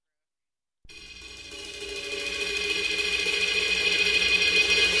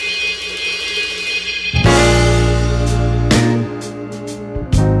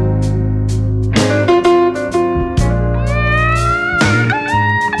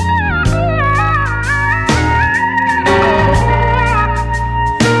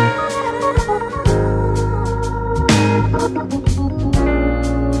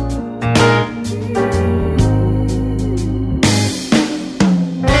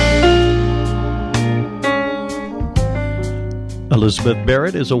Elizabeth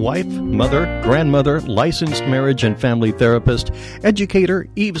Barrett is a wife, mother, grandmother, licensed marriage and family therapist, educator,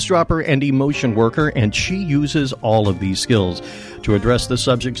 eavesdropper, and emotion worker, and she uses all of these skills to address the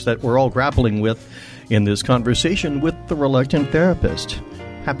subjects that we're all grappling with in this conversation with the Reluctant Therapist.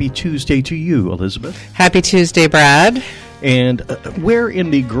 Happy Tuesday to you, Elizabeth. Happy Tuesday, Brad. And where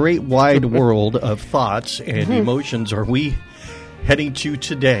in the great wide world of thoughts and emotions are we heading to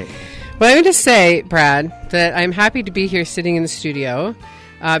today? Well, I'm going to say, Brad, that I'm happy to be here sitting in the studio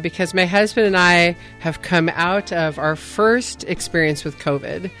because my husband and I have come out of our first experience with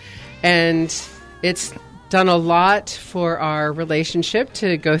COVID, and it's done a lot for our relationship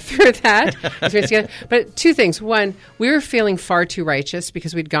to go through that. But two things. One, we were feeling far too righteous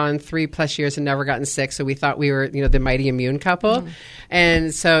because we'd gone 3+ years and never gotten sick, so we thought we were, the mighty immune couple.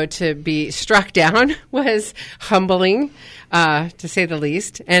 And so to be struck down was humbling, to say the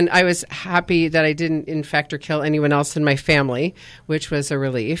least. And I was happy that I didn't infect or kill anyone else in my family, which was a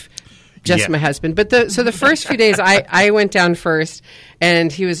relief. Just my husband. But so the first few days, I went down first,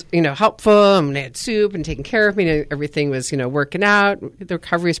 and he was, helpful, and had soup and taking care of me, and everything was, working out. The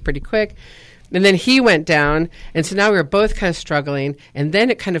recovery was pretty quick. And then he went down, and so now we were both kind of struggling, and then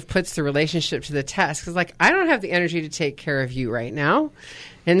it kind of puts the relationship to the test. Because, I don't have the energy to take care of you right now.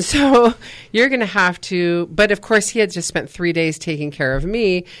 And so you're going to have to, but of course he had just spent 3 days taking care of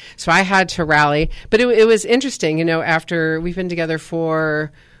me, so I had to rally. But it was interesting, after we've been together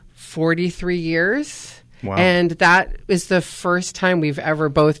for 43 years. Wow. And that is the first time we've ever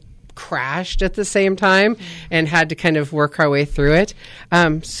both crashed at the same time and had to kind of work our way through it.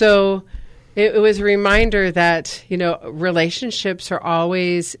 So it was a reminder that, relationships are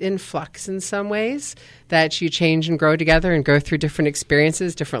always in flux in some ways, that you change and grow together and go through different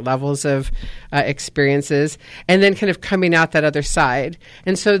experiences, different levels of experiences, and then kind of coming out that other side.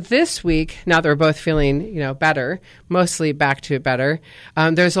 And so this week, now that we're both feeling, better, mostly back to better,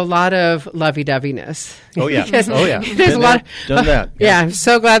 there's a lot of lovey-doveyness. Oh, yeah. There's Been a lot. done that. Yeah, I'm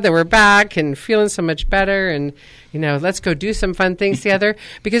so glad that we're back and feeling so much better, and let's go do some fun things together,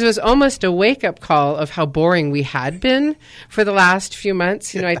 because it was almost a wake-up call of how boring we had been for the last few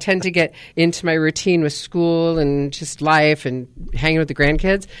months. I tend to get into my routine with school and just life and hanging with the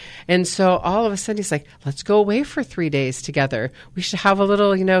grandkids. And so all of a sudden he's like, let's go away for 3 days together. We should have a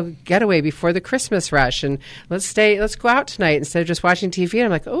little, getaway before the Christmas rush, and let's go out tonight instead of just watching TV. And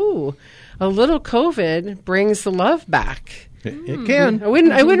I'm like, oh, a little COVID brings the love back. It can. I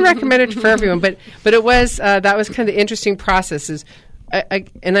wouldn't recommend it for everyone, but it was that was kind of the interesting process.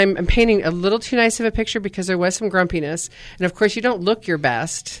 And I'm painting a little too nice of a picture because there was some grumpiness, and of course you don't look your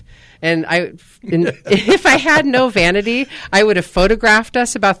best. And if I had no vanity, I would have photographed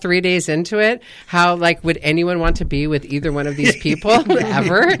us about 3 days into it. How would anyone want to be with either one of these people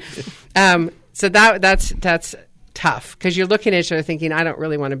ever? So that's tough, because you're looking at each other thinking, I don't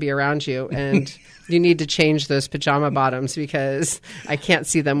really want to be around you, and you need to change those pajama bottoms because I can't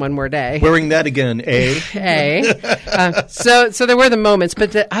see them one more day. Wearing that again, eh? So there were the moments,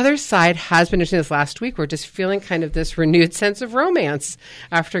 but the other side has been interesting. This last week, we're just feeling kind of this renewed sense of romance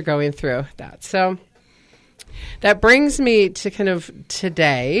after going through that. So that brings me to kind of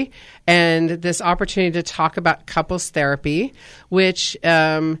today and this opportunity to talk about couples therapy, which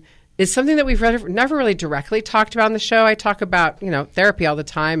is something that we've never really directly talked about on the show. I talk about, therapy all the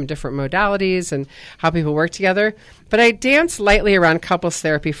time and different modalities and how people work together. But I dance lightly around couples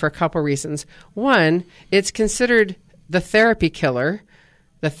therapy for a couple reasons. One, it's considered the therapy killer,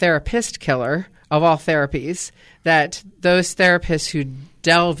 the therapist killer of all therapies, that those therapists who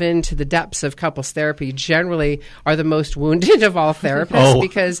delve into the depths of couples therapy generally are the most wounded of all therapists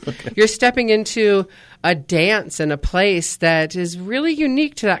because you're stepping into a dance and a place that is really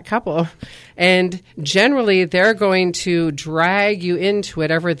unique to that couple. And generally, they're going to drag you into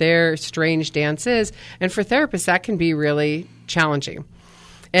whatever their strange dance is. And for therapists, that can be really challenging.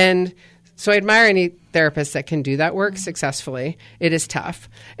 And so I admire any therapist that can do that work successfully. It is tough.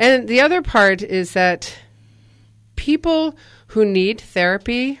 And the other part is that people who need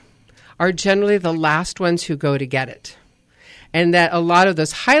therapy are generally the last ones who go to get it. And that a lot of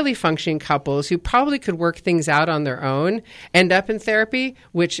those highly functioning couples who probably could work things out on their own end up in therapy,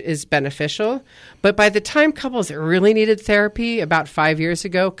 which is beneficial. But by the time couples that really needed therapy about 5 years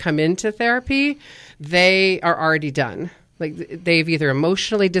ago come into therapy, they are already done. Like they've either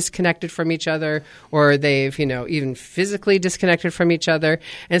emotionally disconnected from each other or they've, even physically disconnected from each other.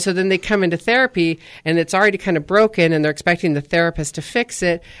 And so then they come into therapy and it's already kind of broken and they're expecting the therapist to fix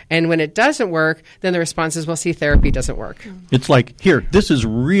it. And when it doesn't work, then the response is, well, see, therapy doesn't work. It's like, here, this is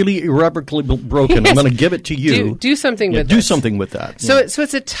really irreparably broken. Yes. I'm going to give it to you. Do something with it. Do something with that. So it's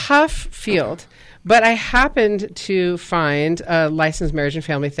a tough field. But I happened to find a licensed marriage and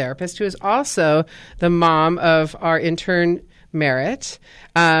family therapist who is also the mom of our intern, Merritt,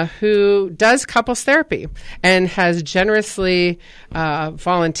 who does couples therapy and has generously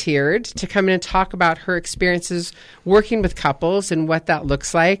volunteered to come in and talk about her experiences working with couples and what that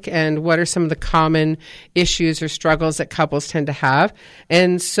looks like and what are some of the common issues or struggles that couples tend to have.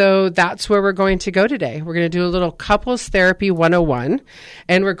 And so that's where we're going to go today. We're going to do a little couples therapy 101,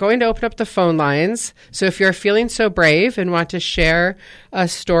 and we're going to open up the phone lines. So if you're feeling so brave and want to share a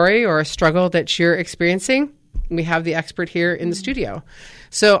story or a struggle that you're experiencing, we have the expert here in the studio.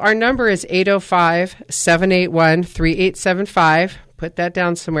 So our number is 805-781-3875. Put that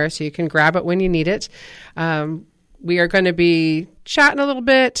down somewhere so you can grab it when you need it. We are going to be chatting a little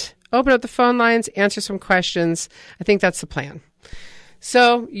bit, open up the phone lines, answer some questions. I think that's the plan.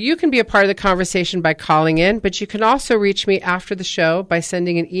 So you can be a part of the conversation by calling in, but you can also reach me after the show by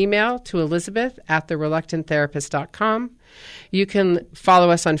sending an email to Elizabeth@thereluctanttherapist.com. You can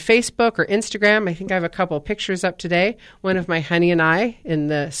follow us on Facebook or Instagram. I think I have a couple of pictures up today. One of my honey and I in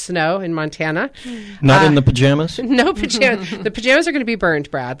the snow in Montana. Not in the pajamas? No pajamas. The pajamas are going to be burned,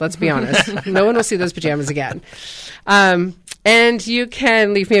 Brad. Let's be honest. No one will see those pajamas again. And you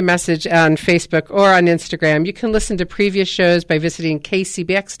can leave me a message on Facebook or on Instagram. You can listen to previous shows by visiting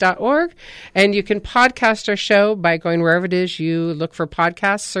kcbx.org. And you can podcast our show by going wherever it is you look for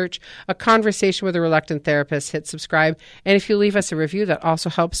podcasts, search A Conversation with a Reluctant Therapist, hit subscribe. And if you leave us a review, that also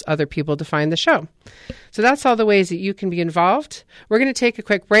helps other people to find the show. So that's all the ways that you can be involved. We're going to take a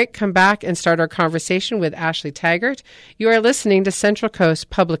quick break, come back, and start our conversation with Ashley Taggert. You are listening to Central Coast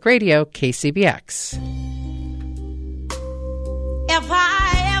Public Radio, KCBX. If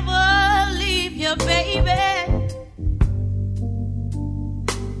I ever leave you, baby,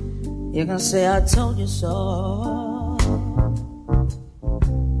 you can say I told you so.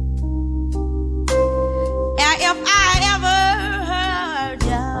 If I ever hurt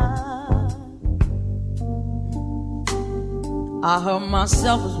you, I hurt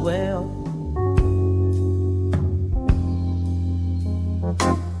myself as well.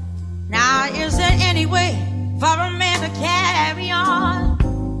 Now, is there any way for a man to carry on?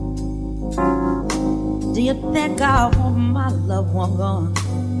 Do you think I want my loved one gone?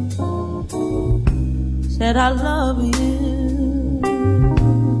 Said I love you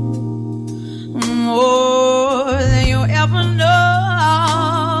more than you ever know.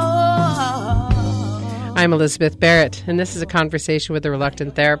 I'm Elizabeth Barrett, and this is A Conversation with a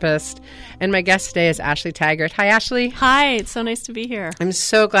Reluctant Therapist. And my guest today is Ashley Taggert. Hi, Ashley. Hi, it's so nice to be here. I'm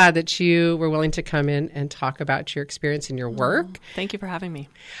so glad that you were willing to come in and talk about your experience and your work. Thank you for having me.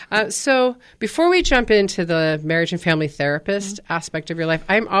 So before we jump into the marriage and family therapist aspect of your life,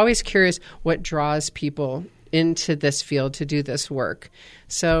 I'm always curious what draws people into this field to do this work.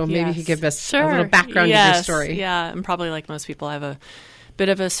 So maybe you could give us a little background of your story. Yeah, and probably like most people, I have a bit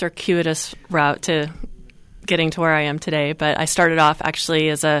of a circuitous route to getting to where I am today. But I started off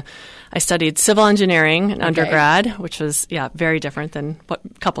actually I studied civil engineering in undergrad, which was, very different than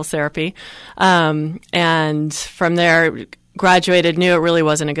couples therapy. And from there, graduated, knew it really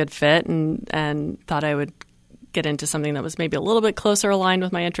wasn't a good fit, and thought I would get into something that was maybe a little bit closer aligned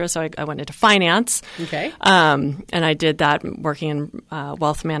with my interests. So I went into finance. Okay. And I did that working in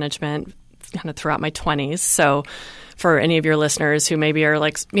wealth management kind of throughout my 20s. So for any of your listeners who maybe are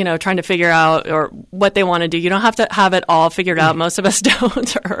like, trying to figure out or what they want to do, you don't have to have it all figured out. Most of us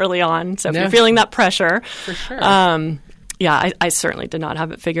don't early on. So if you're feeling that pressure, for sure. I certainly did not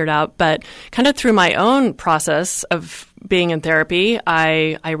have it figured out. But kind of through my own process of being in therapy,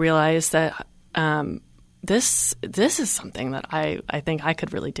 I realized that this is something that I think I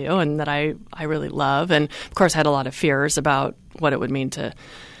could really do and that I really love. And of course, I had a lot of fears about what it would mean to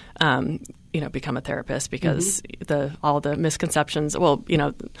become a therapist because all the misconceptions. Well,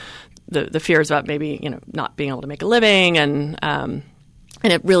 the fears about maybe not being able to make a living, and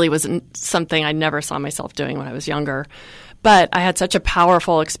it really wasn't something I never saw myself doing when I was younger. But I had such a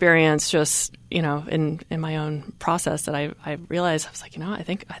powerful experience just, in my own process that I realized, I was like, I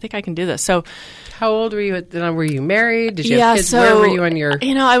think I can do this. So how old were you at the time? Were you married? Did you have kids? Where were you on your...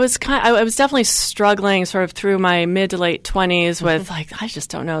 I was definitely struggling sort of through my mid to late 20s with like, I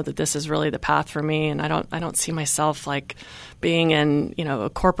just don't know that this is really the path for me. And I don't see myself like being in, a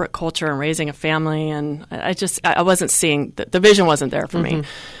corporate culture and raising a family. And I wasn't seeing, the vision wasn't there for me.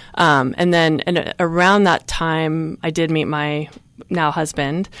 And around that time, I did meet my now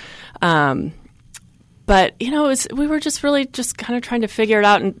husband. But, we were just really just kind of trying to figure it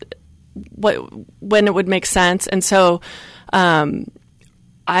out and when it would make sense. And so I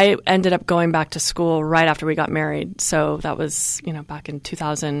I ended up going back to school right after we got married. So that was, back in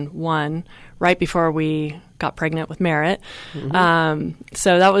 2001, right before we got pregnant with Merritt. So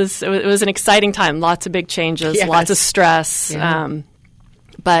it was an exciting time. Lots of big changes, lots of stress. Yeah.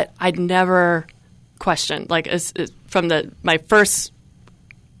 But I'd never questioned, from my first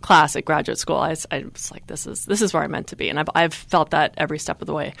class at graduate school, I was like, this is where I'm meant to be. And I've felt that every step of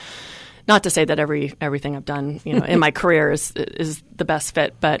the way. Not to say that everything I've done, in my career is the best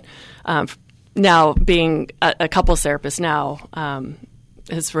fit, but now being a couples therapist now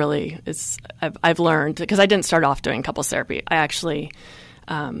I've learned, because I didn't start off doing couples therapy. I actually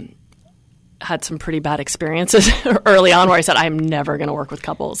had some pretty bad experiences early on where I said, I'm never going to work with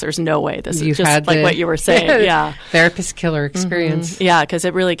couples. There's no way. This is just like what you were saying. Yeah, therapist killer experience. Mm-hmm. Yeah, because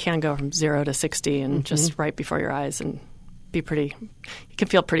it really can go from 0 to 60 and just right before your eyes, and you can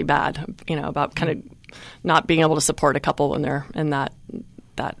feel pretty bad, about kind of not being able to support a couple when they're in that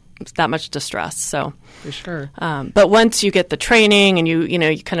much distress. So for sure. But once you get the training and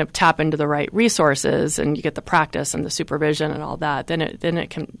you kind of tap into the right resources and you get the practice and the supervision and all that, then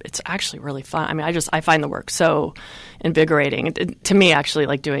it's actually really fun. I mean, I find the work so invigorating. To me, actually,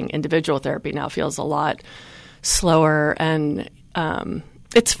 like doing individual therapy now feels a lot slower, and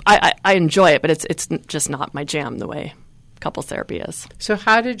I enjoy it, but it's just not my jam the way couples therapy is. So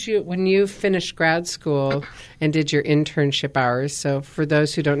how did you, when you finished grad school and did your internship hours, so for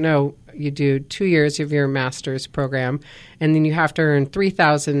those who don't know, you do 2 years of your master's program, and then you have to earn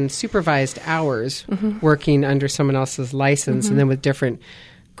 3,000 supervised hours working under someone else's license, and then with different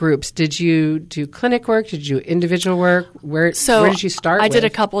groups. Did you do clinic work? Did you do individual work? Where did you start? I did a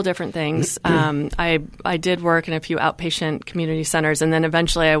couple different things. I did work in a few outpatient community centers, and then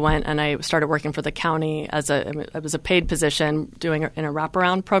eventually I went and I started working for the county it was a paid position, doing in a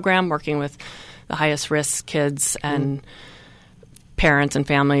wraparound program, working with the highest risk kids and parents and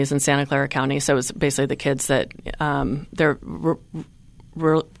families in Santa Clara County. So it was basically the kids that they're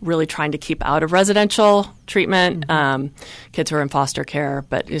really trying to keep out of residential treatment, kids who are in foster care.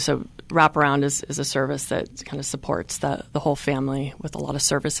 But so wraparound is a service that kind of supports the whole family with a lot of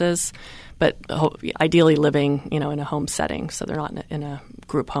services, but ideally living, in a home setting. So they're not in a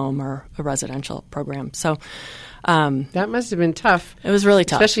group home or a residential program. So that must have been tough. It was really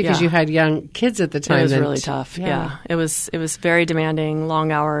tough, especially because you had young kids at the time. It was really tough. Yeah, it was very demanding,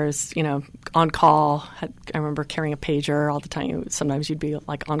 long hours. On call. I remember carrying a pager all the time. Sometimes you'd be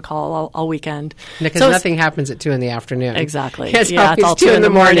like on call all weekend because nothing happens at 2 PM. Exactly. It's all 2 in the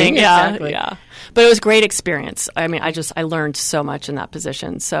morning. Yeah, exactly. Yeah. But it was a great experience. I mean, I learned so much in that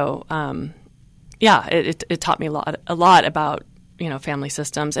position. So it taught me a lot about family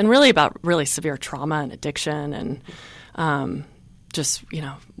systems, and really about really severe trauma and addiction, and just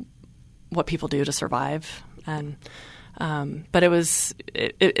what people do to survive. And but it was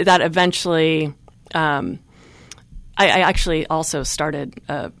that eventually. I actually also started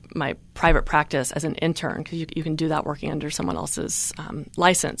my private practice as an intern, because you can do that working under someone else's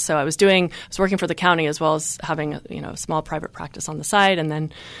license. So I was working for the county as well as having a small private practice on the side. And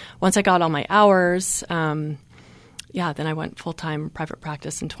then once I got all my hours, then I went full-time private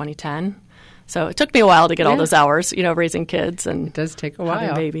practice in 2010. So it took me a while to get all those hours, raising kids and it does take a while.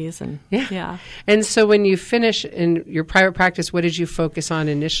 Having babies and yeah. And so when you finish in your private practice, what did you focus on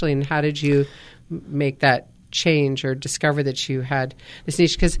initially, and how did you make that change or discover that you had this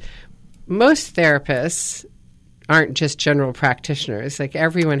niche? Because most therapists aren't just general practitioners. Like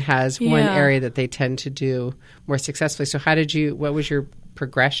everyone has one area that they tend to do more successfully. So what was your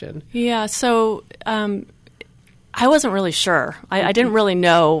progression? Yeah. So I wasn't really sure. I didn't really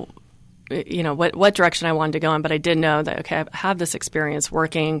know, what direction I wanted to go in, but I did know that, okay, I have this experience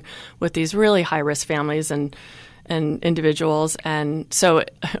working with these really high-risk families and individuals. And so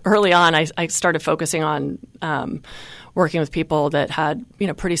early on, I started focusing on working with people that had,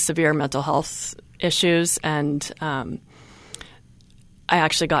 pretty severe mental health issues. And I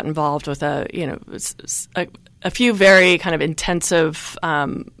actually got involved with a few very kind of intensive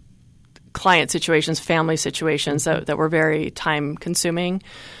client situations, family situations that were very time-consuming.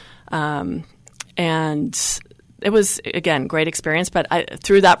 And it was, again, great experience. But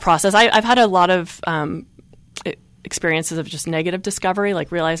through that process, I've had a lot of experiences of just negative discovery,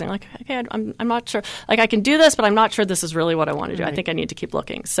 like realizing, like, okay, I'm not sure, like I can do this, but I'm not sure this is really what I want to do. Right. I think I need to keep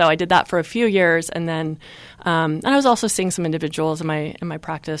looking. So I did that for a few years, and then and I was also seeing some individuals in my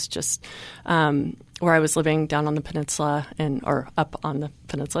practice, just where I was living down on the peninsula or up on the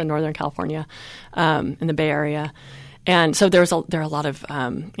peninsula in Northern California, in the Bay Area. And so there are a lot of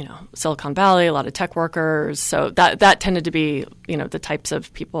Silicon Valley, a lot of tech workers. So that tended to be the types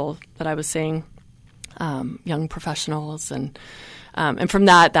of people that I was seeing, young professionals, and And from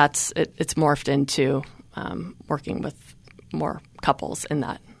that, it's morphed into working with more couples in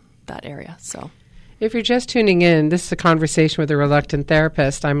that area. So. If you're just tuning in, this is a conversation with a reluctant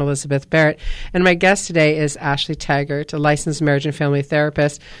therapist. I'm Elizabeth Barrett, and my guest today is Ashley Taggert, a licensed marriage and family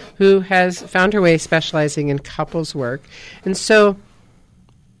therapist who has found her way specializing in couples work. And so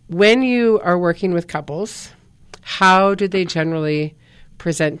when you are working with couples, how do they generally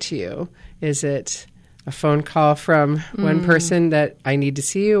present to you? Is it a phone call from one person that I need to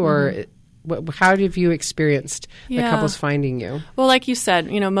see you, or how have you experienced the couples finding you? Well, like you said,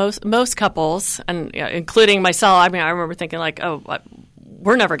 most couples, and including myself, I remember thinking like, oh,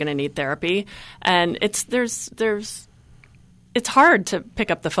 we're never going to need therapy, and it's hard to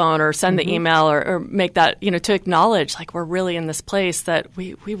pick up the phone or send the email or make that, to acknowledge like we're really in this place that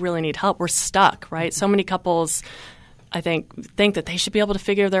we really need help. We're stuck, right? So many couples, I think that they should be able to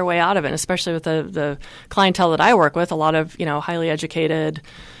figure their way out of it, and especially with the clientele that I work with, a lot of highly educated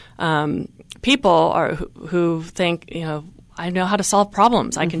people who think, I know how to solve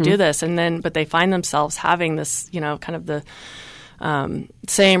problems. I can do this. But they find themselves having this, kind of the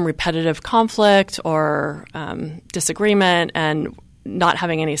same repetitive conflict or disagreement and not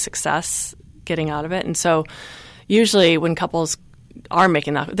having any success getting out of it. And so usually when couples are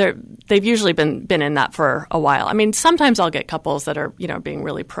making that, they've usually been in that for a while. I mean, sometimes I'll get couples that are, being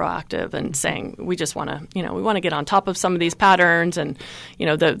really proactive and saying, we just want to, we want to get on top of some of these patterns, and,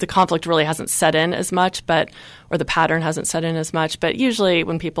 the conflict really hasn't set in as much, or the pattern hasn't set in as much. But usually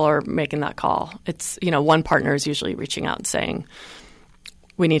when people are making that call, it's, one partner is usually reaching out and saying,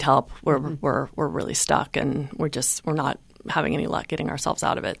 we need help. We're really stuck, and we're not having any luck getting ourselves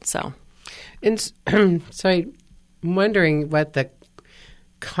out of it. So, and so I'm wondering what the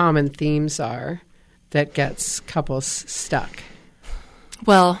common themes are that gets couples stuck.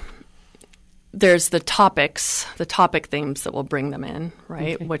 Well, there's the topic themes that will bring them in,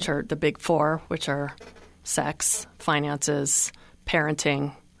 right? Okay. Which are the big four, which are sex, finances,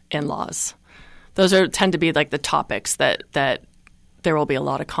 parenting, in-laws. Those tend to be like the topics that there will be a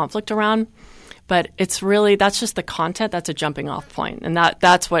lot of conflict around. But it's really, that's just the content. That's a jumping off point. And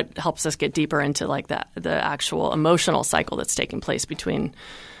that's what helps us get deeper into like the actual emotional cycle that's taking place between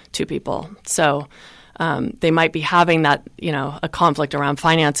two people. So they might be having that, a conflict around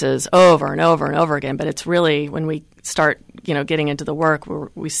finances over and over and over again. But it's really, when we start, getting into the work,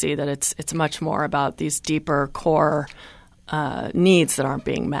 we see that it's much more about these deeper core needs that aren't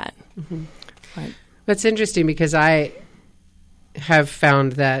being met. Mm-hmm. Right. That's interesting, because I have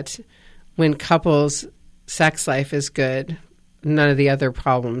found that when couples' sex life is good, none of the other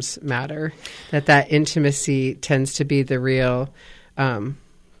problems matter. That intimacy tends to be the real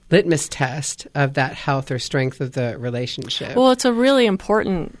litmus test of that health or strength of the relationship. Well, it's a really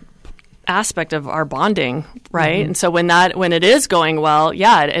important aspect of our bonding, right? Mm-hmm. And so when it is going well, it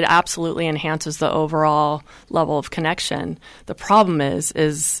absolutely enhances the overall level of connection. The problem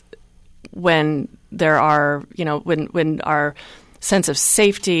is when there are, when our sense of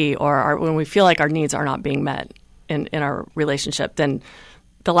safety or when we feel like our needs are not being met in our relationship, then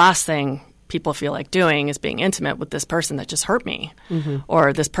the last thing people feel like doing is being intimate with this person that just hurt me,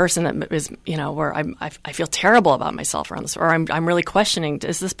 or this person that is, where I feel terrible about myself around this, or I'm really questioning,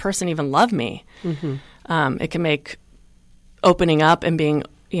 does this person even love me? It can make opening up and being,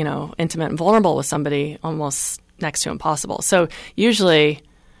 intimate and vulnerable with somebody almost next to impossible. So usually,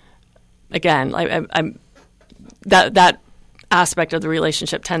 again, I'm that aspect of the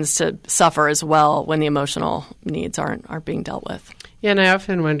relationship tends to suffer as well when the emotional needs aren't being dealt with. Yeah, and I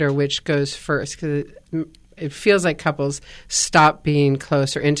often wonder which goes first, because it feels like couples stop being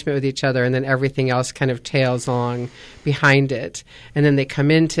close or intimate with each other, and then everything else kind of tails along behind it. And then they come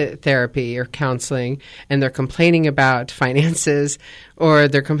into therapy or counseling, and they're complaining about finances, or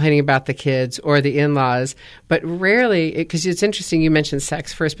they're complaining about the kids or the in-laws. But rarely, because it's interesting, you mentioned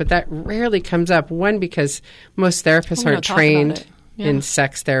sex first, but that rarely comes up. One, because most therapists aren't trained in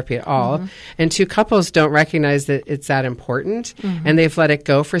sex therapy at all. And two, couples don't recognize that it's that important, and they've let it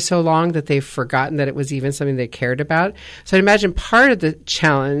go for so long that they've forgotten that it was even something they cared about. So I'd imagine part of the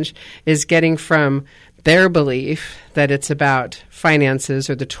challenge is getting from their belief that it's about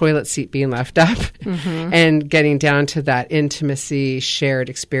finances or the toilet seat being left up and getting down to that intimacy, shared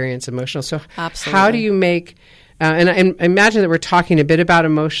experience, emotional. So how do you make... and I imagine that we're talking a bit about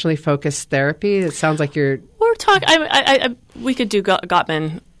emotionally focused therapy. It sounds like we're talking. We could do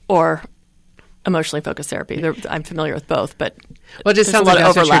Gottman or emotionally focused therapy. I'm familiar with both, but it just sounds like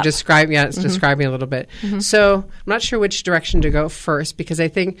that's what you're describing. Yeah, it's describing a little bit. So I'm not sure which direction to go first, because I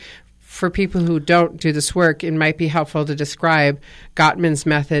think for people who don't do this work, it might be helpful to describe Gottman's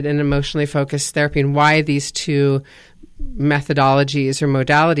method and emotionally focused therapy and why these two methodologies or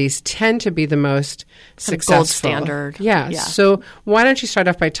modalities tend to be the most successful. Gold standard. Yeah. So why don't you start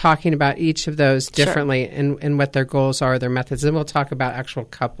off by talking about each of those differently and what their goals are, their methods, and we'll talk about actual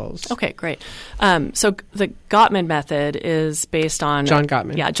couples. Okay, great. So the Gottman Method is based on John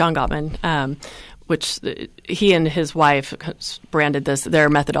Gottman. Yeah, John Gottman, which he and his wife branded their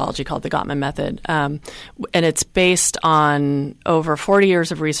methodology called the Gottman Method. And it's based on over 40 years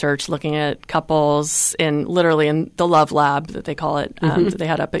of research looking at couples literally in the love lab that they call it, that they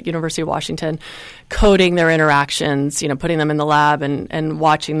had up at University of Washington, coding their interactions, putting them in the lab and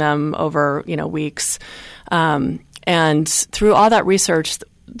watching them over, weeks. And through all that research,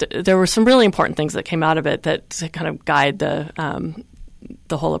 there were some really important things that came out of it that kind of guide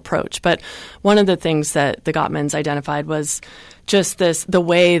the whole approach. But one of the things that the Gottmans identified was just the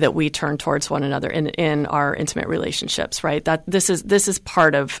way that we turn towards one another in our intimate relationships, right? That this is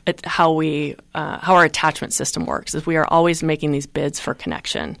part of how our attachment system works, is we are always making these bids for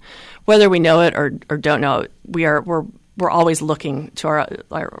connection. Whether we know it or don't know it, we're always looking to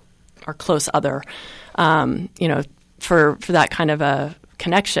our close other, for that kind of a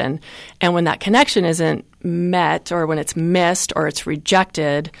connection. And when that connection isn't met, or when it's missed or it's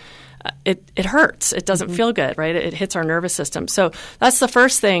rejected, it hurts. It doesn't feel good, right? It hits our nervous system. So that's the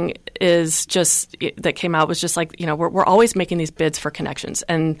first thing that came out was just like, we're always making these bids for connections.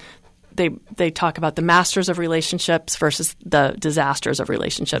 And they talk about the masters of relationships versus the disasters of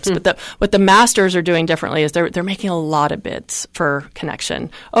relationships. But what the masters are doing differently is they're making a lot of bids for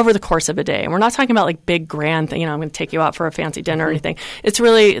connection over the course of a day. And we're not talking about like big grand thing, I'm going to take you out for a fancy dinner or anything. It's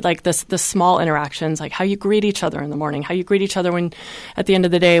really like the small interactions, like how you greet each other in the morning, how you greet each other when at the end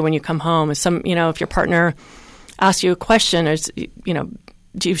of the day when you come home. If your partner asks you a question,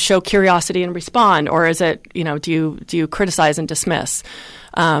 do you show curiosity and respond, or is it, do you criticize and dismiss?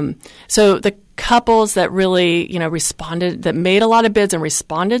 So the couples that really, responded, that made a lot of bids and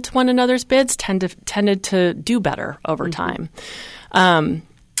responded to one another's bids tended to do better over time. And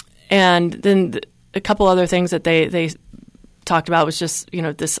then a couple other things that they talked about was just,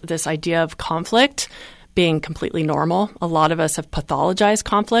 this idea of conflict being completely normal. A lot of us have pathologized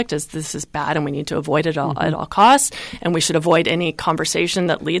conflict as this is bad and we need to avoid it at all costs, and we should avoid any conversation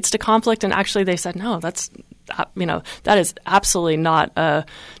that leads to conflict. And actually they said, no, that is absolutely not,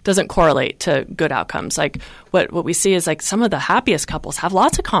 doesn't correlate to good outcomes. Like what we see is like some of the happiest couples have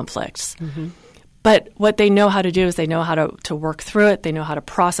lots of conflicts. But what they know how to do is they know how to work through it. They know how to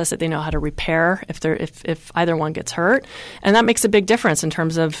process it. They know how to repair if either one gets hurt. And that makes a big difference in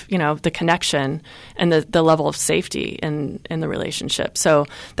terms of, the connection and the level of safety in the relationship. So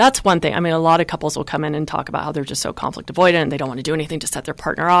that's one thing. I mean, a lot of couples will come in and talk about how they're just so conflict avoidant and they don't want to do anything to set their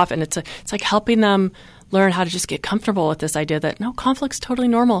partner off. And it's like helping them learn how to just get comfortable with this idea that, no, conflict's totally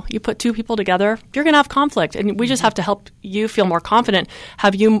normal. You put two people together, you're going to have conflict. And we just have to help you feel more confident,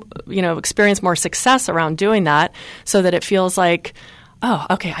 have you, experience more success around doing that so that it feels like, oh,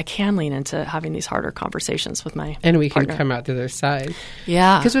 okay, I can lean into having these harder conversations with my And we partner. can come out the other side.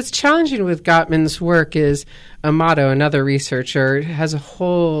 Yeah. Because what's challenging with Gottman's work is Amato, another researcher, has a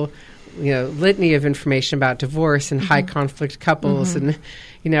whole litany of information about divorce and high conflict couples and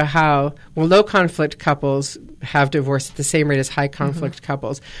how low conflict couples have divorce at the same rate as high conflict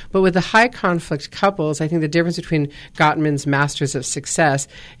couples. But with the high conflict couples, I think the difference between Gottman's masters of success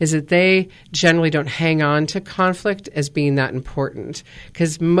is that they generally don't hang on to conflict as being that important,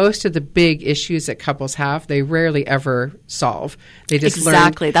 because most of the big issues that couples have, they rarely ever solve. They just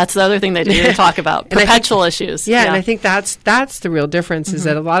Exactly. That's the other thing they didn't talk about, perpetual issues. Yeah, and I think that's the real difference is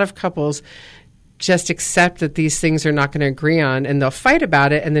that a lot of couples just accept that these things are not going to agree on, and they'll fight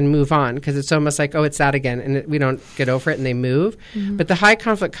about it and then move on, because it's almost like, oh, it's that again, and we don't get over it, and they move. But the high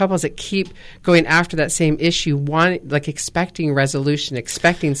conflict couples that keep going after that same issue, expecting resolution,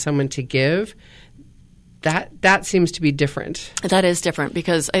 expecting someone to give, that seems to be different. That is different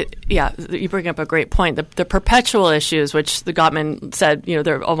because, you bring up a great point. The perpetual issues, which the Gottman said,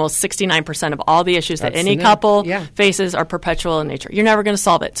 they're almost 69% of all the issues that any couple faces are perpetual in nature. You're never going to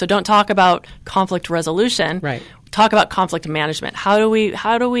solve it. So don't talk about conflict resolution. Right. Talk about conflict management. How do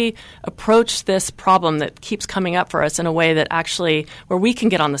we approach this problem that keeps coming up for us in a way that actually where we can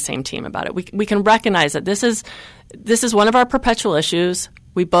get on the same team about it? We can recognize that this is one of our perpetual issues.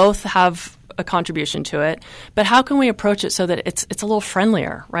 We both have a contribution to it, but how can we approach it so that it's a little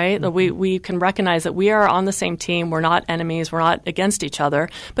friendlier, right? That we can recognize that we are on the same team. We're not enemies. We're not against each other,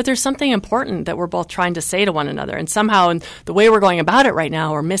 but there's something important that we're both trying to say to one another. And somehow, in the way we're going about it right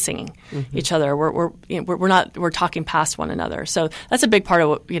now, we're missing each other. We're talking past one another. So that's a big part of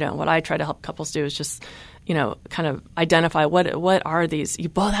what I try to help couples do is just kind of identify what are these. You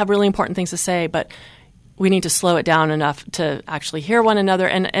both have really important things to say, but we need to slow it down enough to actually hear one another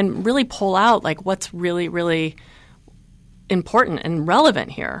and really pull out like what's really, really important and relevant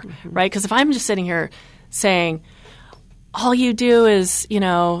here, right? Because if I'm just sitting here saying, all you do is,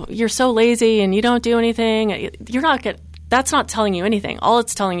 you're so lazy and you don't do anything, that's not telling you anything. All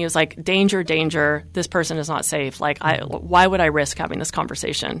it's telling you is like, danger, danger, this person is not safe. Like, why would I risk having this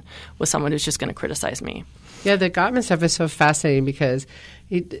conversation with someone who's just going to criticize me? Yeah, the Gottman stuff is so fascinating because,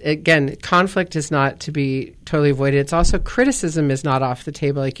 again, conflict is not to be totally avoided. It's also criticism is not off the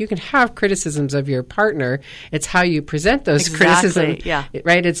table. Like, you can have criticisms of your partner. It's how you present those criticisms. Yeah.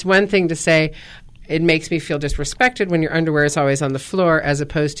 Right? It's one thing to say, it makes me feel disrespected when your underwear is always on the floor, as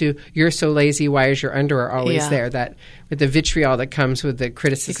opposed to, you're so lazy, why is your underwear always there? That with the vitriol that comes with the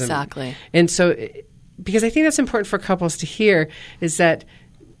criticism. Exactly. And so, because I think that's important for couples to hear, is that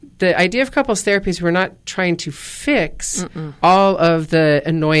the idea of couples therapy is we're not trying to fix all of the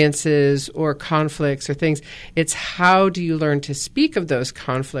annoyances or conflicts or things. It's how do you learn to speak of those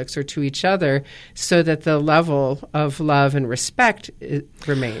conflicts or to each other so that the level of love and respect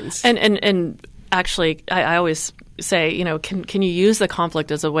remains. And actually, I always say, can you use the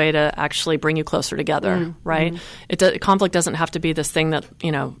conflict as a way to actually bring you closer together, right? Conflict doesn't have to be this thing that,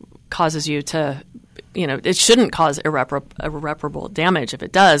 causes you to, it shouldn't cause irreparable damage. If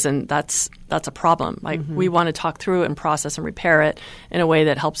it does, and that's a problem. Like we want to talk through and process and repair it in a way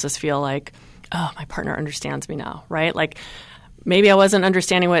that helps us feel like, oh, my partner understands me now, right? Like maybe I wasn't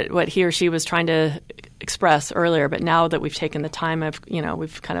understanding what he or she was trying to express earlier, but now that we've taken the time,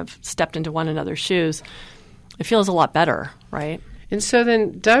 we've kind of stepped into one another's shoes, it feels a lot better, right? And so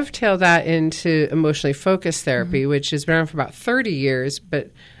then dovetail that into emotionally focused therapy, which has been around for about 30 years,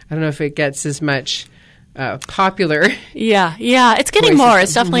 but I don't know if it gets as much popular. Yeah, it's getting more.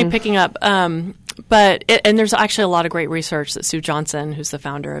 It's definitely picking up. But there's actually a lot of great research that Sue Johnson, who's the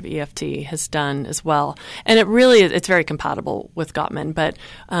founder of EFT, has done as well. And it's very compatible with Gottman, but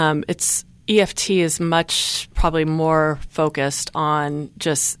EFT is much probably more focused on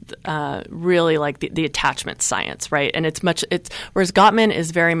just really like the attachment science, right? And whereas Gottman is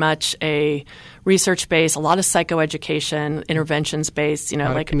very much a research-based, a lot of psychoeducation, interventions-based, a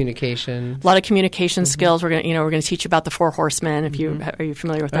lot of communication. A lot of communication skills. We're going to teach you about the 4 horsemen. Are you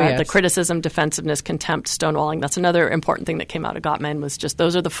familiar with that? Yes. The criticism, defensiveness, contempt, stonewalling. That's another important thing that came out of Gottman, was just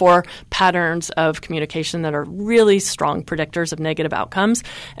those are the 4 patterns of communication that are really strong predictors of negative outcomes.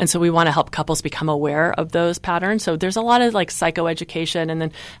 And so we want to help couples become aware of those patterns. So there's a lot of like psychoeducation and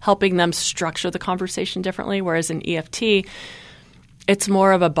then helping them structure the conversation differently. Whereas in EFT, it's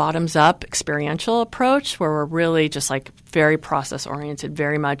more of a bottoms-up experiential approach where we're really just like very process-oriented,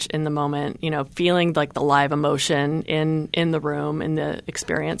 very much in the moment, feeling like the live emotion in the room, in the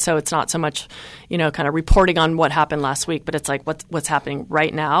experience. So it's not so much, kind of reporting on what happened last week, but it's like what's happening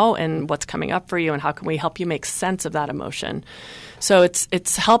right now and what's coming up for you and how can we help you make sense of that emotion. So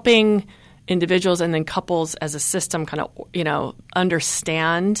it's helping individuals and then couples as a system kind of,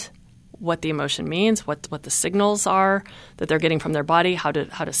 understand what the emotion means, what the signals are that they're getting from their body, how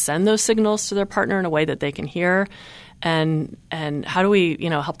to send those signals to their partner in a way that they can hear, and how do we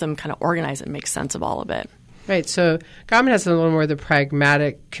help them kind of organize it and make sense of all of it. Right. So Gottman has a little more of the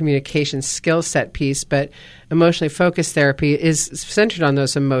pragmatic communication skill set piece, but emotionally focused therapy is centered on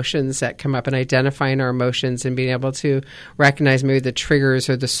those emotions that come up and identifying our emotions and being able to recognize maybe the triggers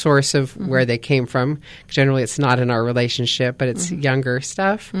or the source of where they came from. Generally, it's not in our relationship, but it's younger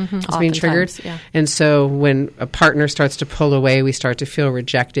stuff that's being triggered. Yeah. And so when a partner starts to pull away, we start to feel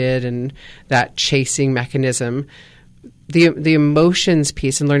rejected, and that chasing mechanism, the emotions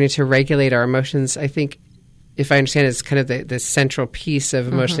piece and learning to regulate our emotions, I think, if I understand, it's kind of the central piece of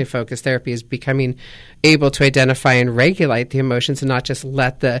emotionally focused therapy is becoming able to identify and regulate the emotions and not just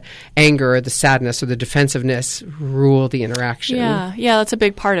let the anger or the sadness or the defensiveness rule the interaction. Yeah, that's a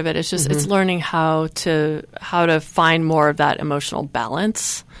big part of it. It's just it's learning how to find more of that emotional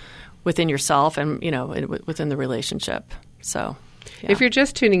balance within yourself and within the relationship. So. Yeah. If you're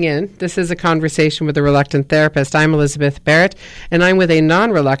just tuning in, this is a conversation with a reluctant therapist. I'm Elizabeth Barrett, and I'm with a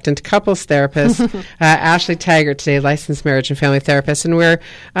non-reluctant couples therapist, Ashley Taggert today, licensed marriage and family therapist, and we're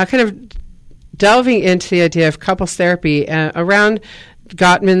kind of delving into the idea of couples therapy around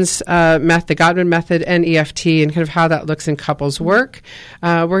Gottman's the Gottman Method and EFT and kind of how that looks in couples work.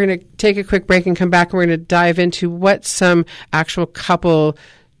 We're going to take a quick break and come back, and we're going to dive into what some actual couple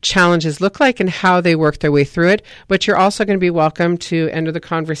challenges look like and how they work their way through it. But you're also going to be welcome to enter the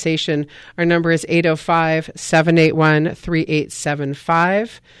conversation. Our number is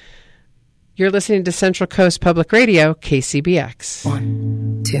 805-781-3875. You're listening to Central Coast Public Radio, KCBX.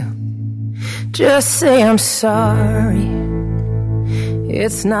 1, 2. Just say I'm sorry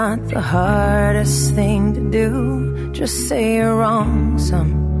It's not the hardest thing to do. Just say you're wrong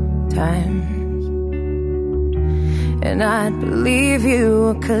sometimes. And I'd believe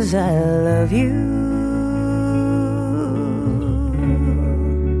you 'cause I love you.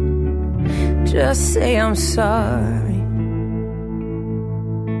 Just say I'm sorry.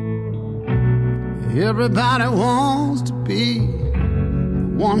 Everybody wants to be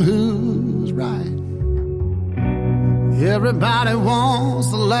the one who's right. Everybody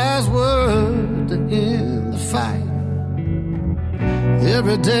wants the last word to end the fight.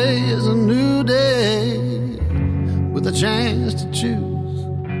 Every day is a new day with a chance to choose.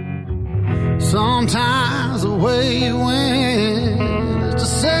 Sometimes the way you win is to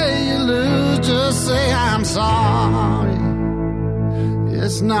say you lose. Just say I'm sorry.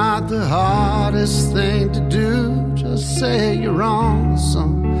 It's not the hardest thing to do. Just say you're wrong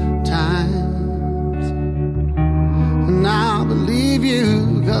sometimes. And I'll believe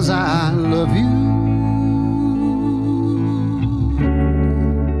you 'cause I love you.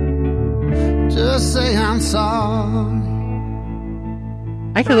 Just say I'm sorry.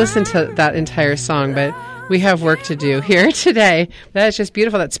 I could listen to that entire song, but we have work to do here today. That is just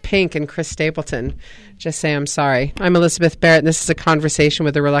beautiful. That's Pink and Chris Stapleton. Just say I'm sorry. I'm Elizabeth Barrett, and this is a conversation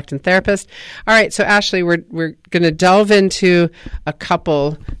with a reluctant therapist. All right, so Ashley, we're going to delve into a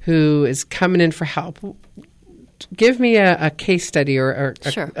couple who is coming in for help. Give me a case study or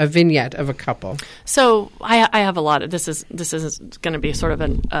Sure. a vignette of a couple. So I have a lot of this is going to be sort of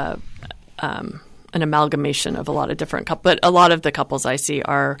an amalgamation of a lot of different couples, but a lot of the couples I see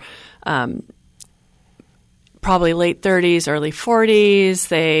are probably late 30s, early 40s.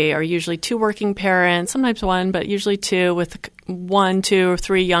 They are usually two working parents, sometimes one, but usually two, with 1, 2, or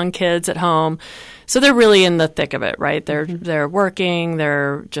 3 young kids at home. So they're really in the thick of it, right? They're working.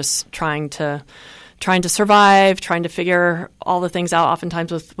 They're just trying to survive, trying to figure all the things out,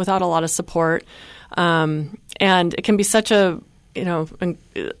 oftentimes without a lot of support. And it can be such a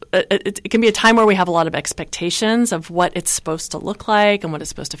it can be a time where we have a lot of expectations of what it's supposed to look like and what it's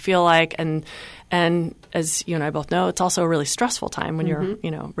supposed to feel like, and as you and I both know, it's also a really stressful time when you're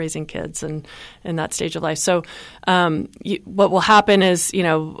raising kids and in that stage of life. So what will happen is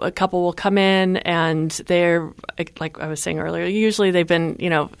a couple will come in and they're, like I was saying earlier, usually they've been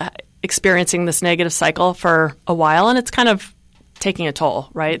experiencing this negative cycle for a while, and it's kind of taking a toll,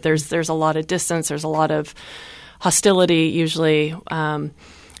 right? There's a lot of distance, there's a lot of hostility usually.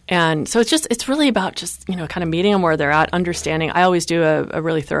 And so it's really about just, kind of meeting them where they're at, understanding. I always do a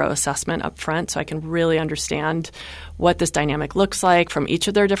really thorough assessment up front so I can really understand what this dynamic looks like from each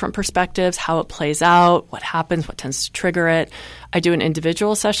of their different perspectives, how it plays out, what happens, what tends to trigger it. I do an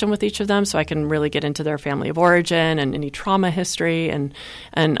individual session with each of them so I can really get into their family of origin and any trauma history and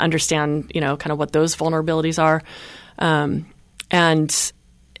understand, kind of what those vulnerabilities are.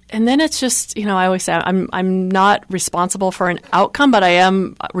 And then it's just, I always say I'm not responsible for an outcome, but I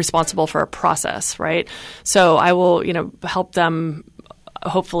am responsible for a process, right? So I will, help them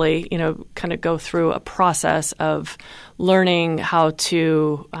hopefully, kind of go through a process of learning how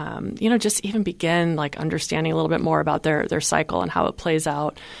to, just even begin like understanding a little bit more about their cycle and how it plays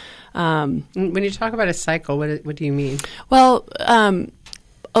out. When you talk about a cycle, what do you mean? Well,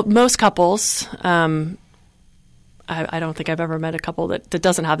 most couples, I don't think I've ever met a couple that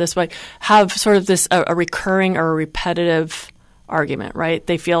doesn't have this, but have sort of this a recurring or a repetitive argument, right?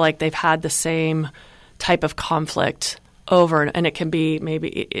 They feel like they've had the same type of conflict over, and it can be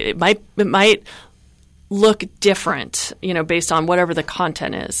it might look different, based on whatever the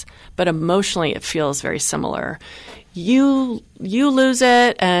content is, but emotionally it feels very similar. You lose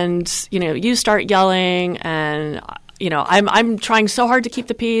it, and you start yelling, and I'm trying so hard to keep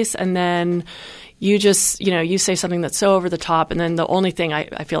the peace, and then you just, you say something that's so over the top, and then the only thing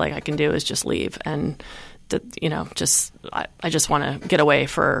I feel like I can do is just leave. And, I just want to get away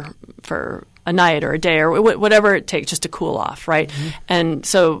for a night or a day or whatever it takes just to cool off, right? Mm-hmm. And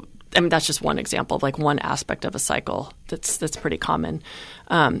so, that's just one example of like one aspect of a cycle that's pretty common.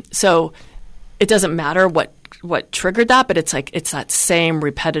 So it doesn't matter what triggered that, but it's like it's that same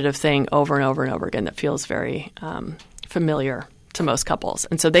repetitive thing over and over and over again that feels very familiar to most couples.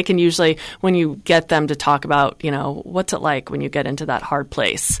 And so they can usually, when you get them to talk about, what's it like when you get into that hard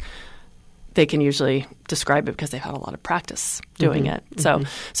place, they can usually describe it because they've had a lot of practice doing it. So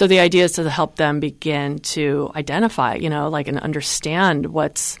the idea is to help them begin to identify, and understand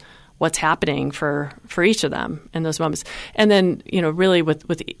what's happening for each of them in those moments. And then, really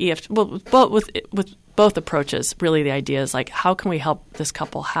with EFT, with both approaches, really the idea is like, how can we help this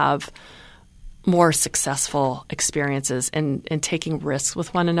couple have more successful experiences in taking risks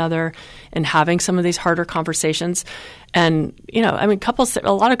with one another and having some of these harder conversations. And, you know, I mean,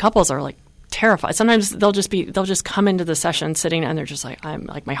 a lot of couples are like terrified. Sometimes they'll just come into the session sitting and they're just like,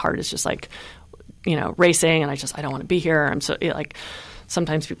 my heart is just like, you know, racing, and I don't want to be here. I'm so like,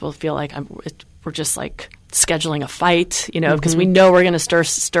 sometimes people feel like we're just like scheduling a fight, you know, because we know we're going to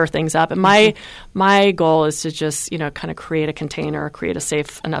stir things up. And my goal is to just, you know, kind of create a container, create a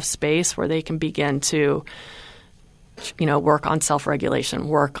safe enough space where they can begin to, you know, work on self-regulation,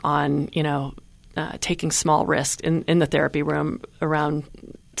 work on, you know, taking small risks in the therapy room around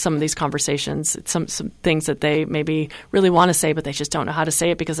some of these conversations, some things that they maybe really want to say, but they just don't know how to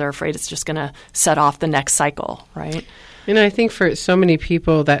say it because they're afraid it's just going to set off the next cycle, right? And I think for so many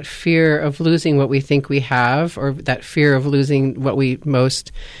people, that fear of losing what we think we have, or that fear of losing what we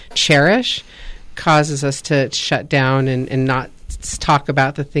most cherish, causes us to shut down and not talk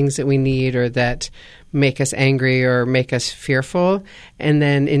about the things that we need or that make us angry or make us fearful. And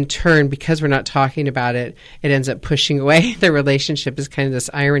then in turn, because we're not talking about it, it ends up pushing away the relationship. Is kind of this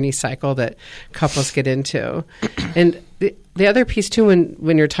irony cycle that couples get into. And the other piece too,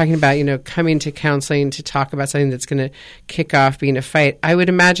 when you're talking about, you know, coming to counseling to talk about something that's going to kick off being a fight, I would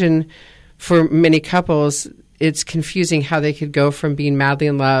imagine for many couples, it's confusing how they could go from being madly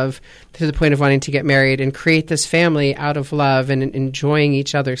in love to the point of wanting to get married and create this family out of love and enjoying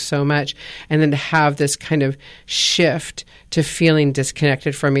each other so much, and then to have this kind of shift to feeling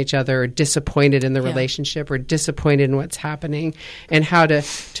disconnected from each other or disappointed in the relationship or disappointed in what's happening, and how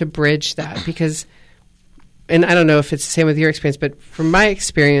to bridge that. Because, and I don't know if it's the same with your experience, but from my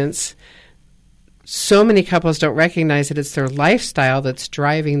experience, so many couples don't recognize that it's their lifestyle that's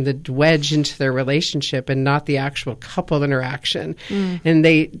driving the wedge into their relationship and not the actual couple interaction. And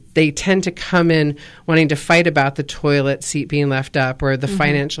they tend to come in wanting to fight about the toilet seat being left up or the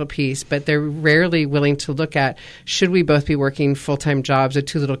financial piece, but they're rarely willing to look at, should we both be working full-time jobs with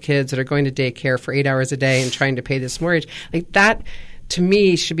 2 little kids that are going to daycare for 8 hours a day and trying to pay this mortgage? Like that, to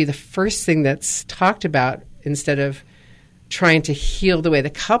me, should be the first thing that's talked about, instead of trying to heal the way the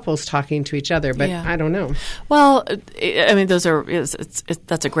couple's talking to each other. But I don't know. Well, I mean, that's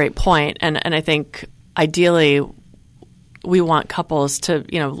a great point. And I think ideally we want couples to,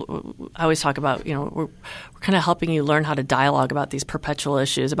 you know, I always talk about, you know, we're kind of helping you learn how to dialogue about these perpetual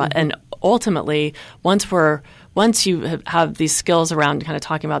issues about, and ultimately once you have these skills around kind of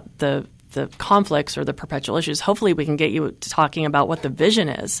talking about the conflicts or the perpetual issues, hopefully we can get you to talking about what the vision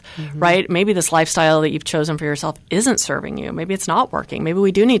is, right? Maybe this lifestyle that you've chosen for yourself isn't serving you. Maybe it's not working. Maybe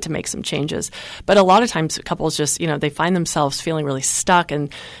we do need to make some changes. But a lot of times couples just, you know, they find themselves feeling really stuck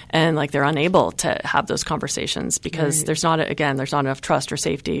and like they're unable to have those conversations because there's not enough trust or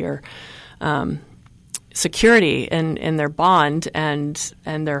safety or security in their bond, and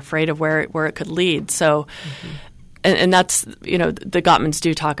they're afraid of where it could lead. So And that's, you know, the Gottmans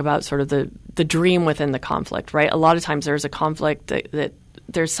do talk about sort of the dream within the conflict, right? A lot of times there's a conflict that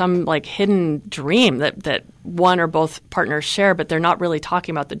there's some like hidden dream that one or both partners share, but they're not really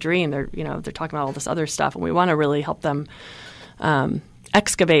talking about the dream. They're talking about all this other stuff, and we want to really help them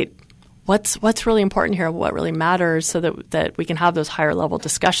excavate what's really important here, what really matters, so that we can have those higher level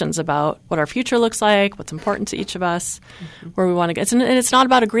discussions about what our future looks like, what's important to each of us, where we want to get. And it's not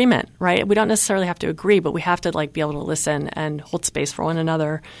about agreement, right? We don't necessarily have to agree, but we have to like be able to listen and hold space for one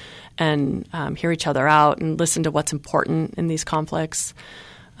another and hear each other out and listen to what's important in these conflicts.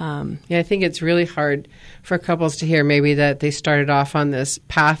 I think it's really hard for couples to hear maybe that they started off on this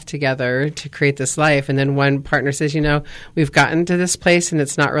path together to create this life, and then one partner says, you know, we've gotten to this place and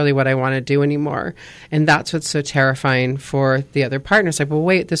it's not really what I want to do anymore. And that's what's so terrifying for the other partner. It's like, well,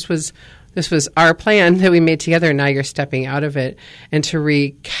 wait, this was our plan that we made together, and now you're stepping out of it. And to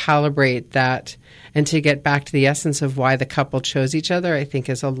recalibrate that and to get back to the essence of why the couple chose each other, I think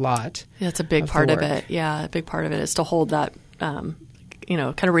is a lot. Yeah, it's a big part of it. Yeah, a big part of it is to hold that you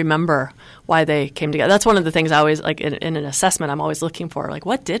know, kind of remember why they came together. That's one of the things I always, like in an assessment, I'm always looking for, like,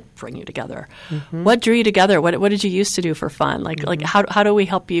 what did bring you together? What drew you together? What did you used to do for fun? Like how do we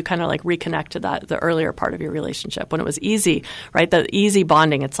help you kind of like reconnect to the earlier part of your relationship when it was easy, right? The easy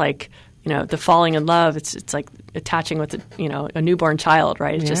bonding. It's like, you know, the falling in love. It's like attaching with a newborn child,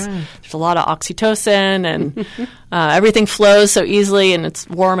 right? It's just there's a lot of oxytocin and everything flows so easily and it's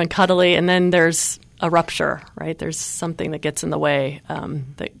warm and cuddly, and then there's a rupture, right? There's something that gets in the way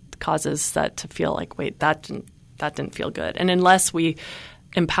that causes that to feel like, wait, that didn't feel good. And unless we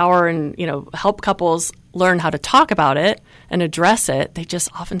empower and, you know, help couples learn how to talk about it and address it, they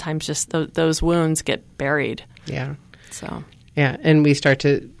just oftentimes just those wounds get buried. Yeah. So. Yeah, and we start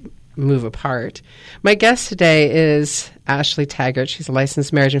to move apart. My guest today is Ashley Taggert. She's a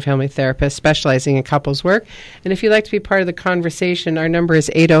licensed marriage and family therapist specializing in couples work. And if you'd like to be part of the conversation, our number is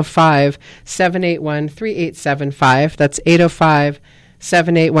 805-781-3875. That's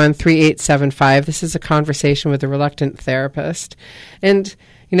 805-781-3875. This is a conversation with a reluctant therapist. And,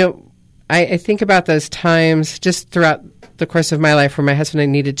 I think about those times just throughout the course of my life where my husband and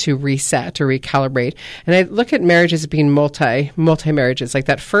I needed to reset or recalibrate. And I look at marriage as being multi-marriages. Like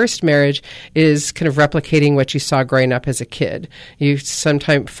that first marriage is kind of replicating what you saw growing up as a kid. You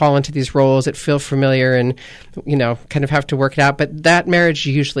sometimes fall into these roles that feel familiar and, kind of have to work it out. But that marriage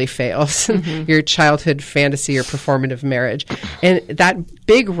usually fails. Your childhood fantasy or performative marriage. And that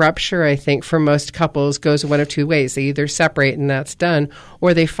big rupture, I think, for most couples goes one of two ways. They either separate and that's done,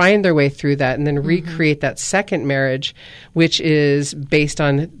 or they find their way through that and then recreate that second marriage, which is based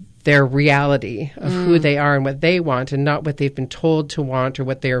on their reality of who they are and what they want and not what they've been told to want or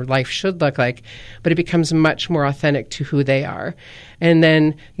what their life should look like, but it becomes much more authentic to who they are. And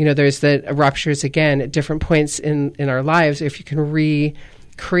then, there's the ruptures again at different points in our lives. If you can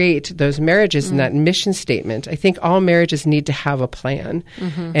recreate those marriages in that mission statement, I think all marriages need to have a plan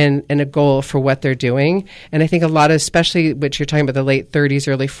and a goal for what they're doing. And I think a lot of, especially what you're talking about, the late 30s,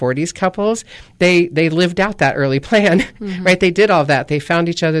 early 40s couples, they lived out that early plan, right? They did all that. They found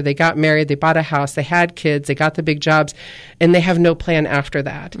each other. They got married. They bought a house. They had kids. They got the big jobs. And they have no plan after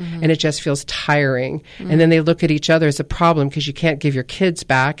that. And it just feels tiring. And then they look at each other as a problem because you can't give your kids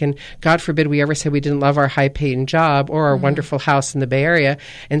back. And God forbid we ever said we didn't love our high-paying job or our wonderful house in the Bay Area.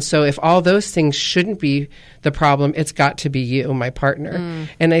 And so if all those things shouldn't be the problem, it's got to be you, my partner.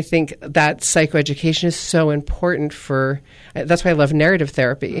 And I think that psychoeducation is so important that's why I love narrative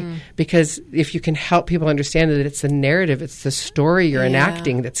therapy, because if you can help people understand that it's the narrative, it's the story you're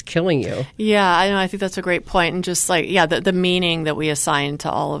enacting that's killing you. Yeah, I think that's a great point. And just the meaning that we assign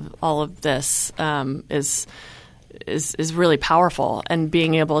to all of this is really powerful. And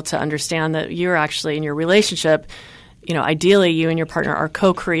being able to understand that you're actually in your relationship, ideally you and your partner are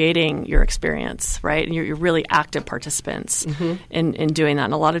co-creating your experience, right? And you're really active participants in doing that.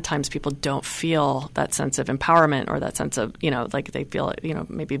 And a lot of times people don't feel that sense of empowerment or that sense of, like they feel,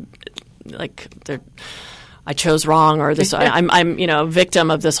 maybe like I chose wrong or this, I'm a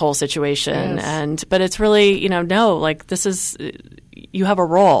victim of this whole situation. Yes. But it's really, no, like this is, you have a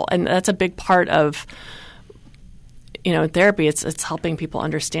role. And that's a big part of, in therapy, it's helping people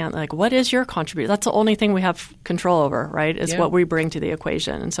understand, like, what is your contribution? That's the only thing we have control over, right, is what we bring to the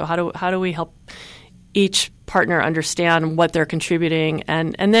equation. And so how do we help each partner understand what they're contributing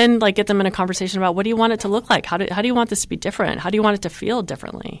and then, like, get them in a conversation about what do you want it to look like? How do you want this to be different? How do you want it to feel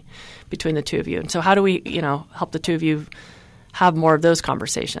differently between the two of you? And so how do we, help the two of you have more of those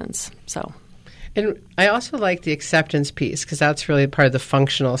conversations? So. And I also like the acceptance piece because that's really part of the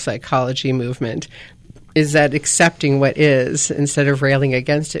functional psychology movement, is that accepting what is instead of railing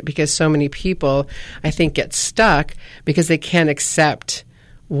against it, because so many people, I think, get stuck because they can't accept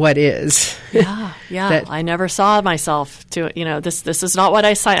what is. Yeah. I never saw myself to, this is not what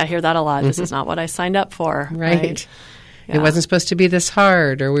I signed. I hear that a lot. This is not what I signed up for. Right. Yeah. It wasn't supposed to be this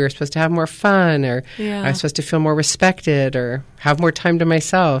hard, or we were supposed to have more fun, or I was supposed to feel more respected or have more time to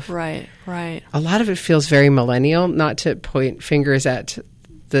myself. Right. A lot of it feels very millennial, not to point fingers at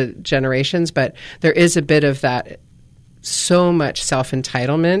the generations, but there is a bit of that, so much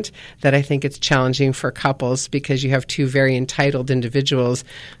self-entitlement that I think it's challenging for couples because you have two very entitled individuals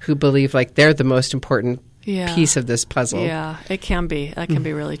who believe like they're the most important piece of this puzzle. Yeah, it can be. That can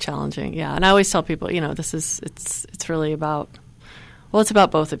be really challenging. Yeah, and I always tell people, it's really about, it's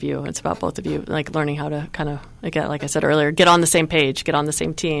about both of you. It's about both of you, like learning how to kind of, again, like I said earlier, get on the same page, get on the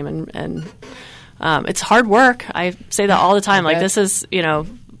same team, and it's hard work. I say that all the time. Like this is,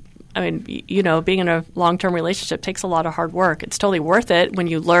 being in a long-term relationship takes a lot of hard work. It's totally worth it when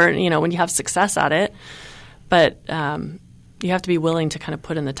you learn, when you have success at it. But you have to be willing to kind of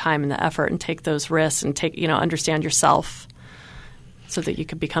put in the time and the effort and take those risks and understand yourself so that you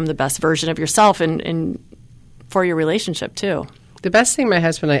can become the best version of yourself and for your relationship too. The best thing my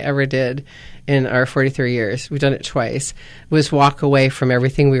husband and I ever did in our 43 years, we've done it twice, was walk away from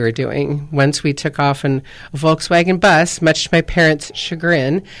everything we were doing. Once we took off in a Volkswagen bus, much to my parents'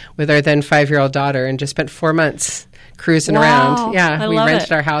 chagrin, with our then 5-year-old daughter, and just spent 4 months cruising around. Yeah, we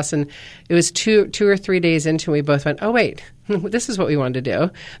rented our house, and it was two or 3 days into it, we both went, oh, wait, this is what we want to do.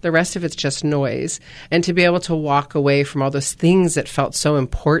 The rest of it's just noise. And to be able to walk away from all those things that felt so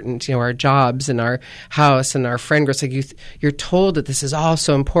important, our jobs and our house and our friend groups, like you're told that this is all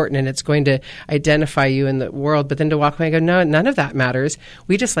so important and it's going to identify you in the world, but then to walk away and go, no, none of that matters.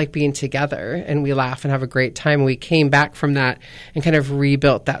 We just like being together and we laugh and have a great time. And we came back from that and kind of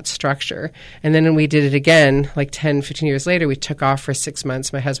rebuilt that structure. And then when we did it again, like 10, 15 years later, we took off for 6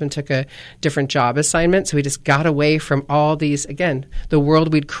 months. My husband took a different job assignment. So we just got away from all these, again, the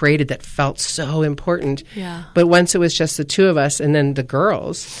world we'd created that felt so important. Yeah. But once it was just the two of us and then the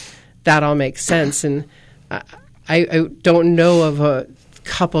girls, that all makes sense. And I don't know of a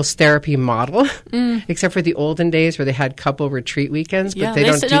couples therapy model, except for the olden days where they had couple retreat weekends, but they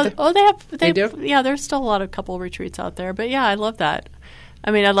don't do that. Oh, they do? Yeah, there's still a lot of couple retreats out there. But yeah, I love that.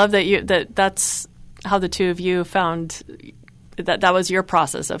 I mean, I love that that's how the two of you found that was your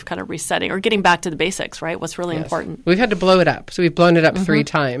process of kind of resetting or getting back to the basics, right? What's really important. We've had to blow it up. So we've blown it up 3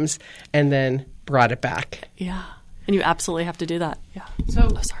 times and then brought it back. Yeah. And you absolutely have to do that. Yeah.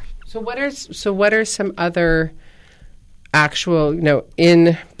 Sorry. So what are some other actual,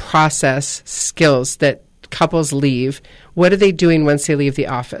 in process skills that couples leave? What are they doing once they leave the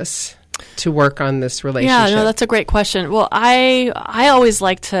office to work on this relationship? Yeah, no, that's a great question. Well, I always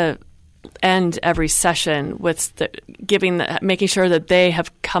like to end every session with making sure that they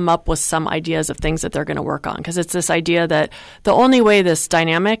have come up with some ideas of things that they're going to work on, because it's this idea that the only way this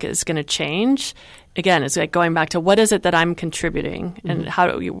dynamic is going to change, again, is like going back to what is it that I'm contributing, and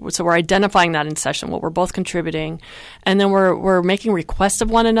so we're identifying that in session, what we're both contributing, and then we're making requests of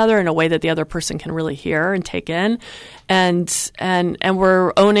one another in a way that the other person can really hear and take in, and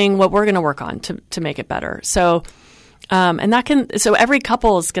we're owning what we're going to work on to make it better. So. So every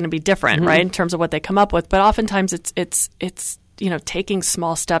couple is going to be different, right, in terms of what they come up with. But oftentimes it's taking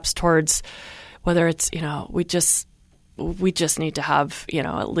small steps towards whether it's we just need to have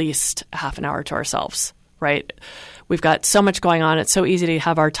at least a half an hour to ourselves, right? We've got so much going on. It's so easy to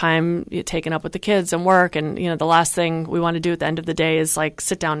have our time taken up with the kids and work, and the last thing we want to do at the end of the day is like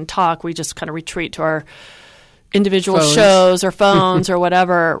sit down and talk. We just kind of retreat to our individual shows or phones or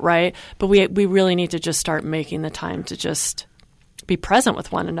whatever, right? But we really need to just start making the time to just be present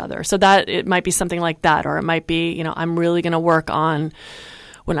with one another. So that it might be something like that, or it might be, I'm really going to work on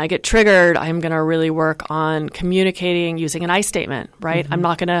when I get triggered, I'm going to really work on communicating using an I statement, right? I'm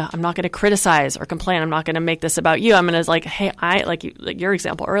not going to criticize or complain. I'm not going to make this about you. I'm going to like, hey, like your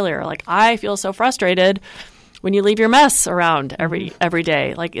example earlier, like I feel so frustrated when you leave your mess around every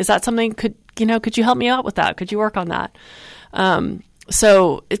day. Like, is that something could you help me out with that? Could you work on that?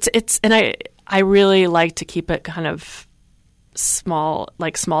 So and I really like to keep it kind of small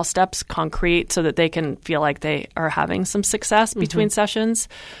steps, concrete, so that they can feel like they are having some success between sessions.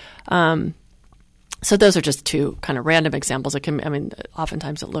 So those are just 2 kind of random examples.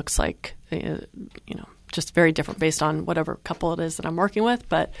 Oftentimes it looks like, just very different based on whatever couple it is that I'm working with.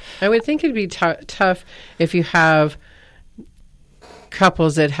 But I would think it'd be tough if you have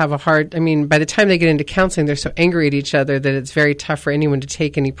couples that have by the time they get into counseling, they're so angry at each other that it's very tough for anyone to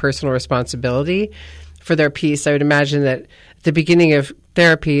take any personal responsibility for their piece. I would imagine that at the beginning of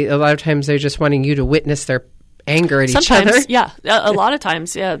therapy, a lot of times they're just wanting you to witness their anger at each other. Yeah. A lot of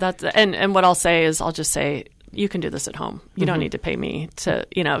times, yeah. And what I'll say is I'll just say, you can do this at home. You don't need to pay me to,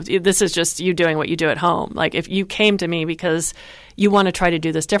 this is just you doing what you do at home. Like if you came to me because you want to try to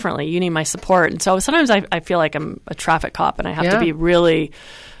do this differently, you need my support. And so sometimes I feel like I'm a traffic cop and I have to be really,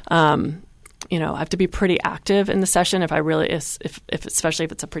 I have to be pretty active in the session if especially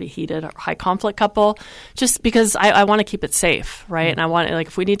if it's a pretty heated or high conflict couple, just because I want to keep it safe, right? And I want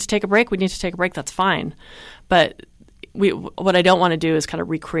if we need to take a break, we need to take a break. That's fine. But what I don't want to do is kind of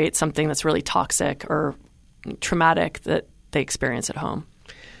recreate something that's really toxic or traumatic that they experience at home.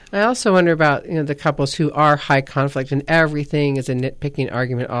 I also wonder about the couples who are high conflict and everything is a nitpicking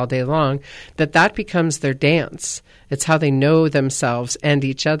argument all day long, that becomes their dance. It's how they know themselves and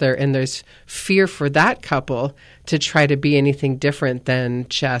each other, and there's fear for that couple to try to be anything different than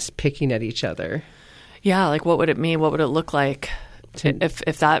just picking at each other. Yeah, like what would it mean? What would it look like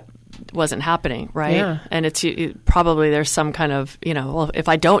if that wasn't happening, right? Yeah. And it's probably there's some kind of if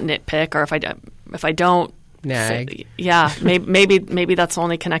I don't nitpick or if I don't nag. Yeah, maybe that's the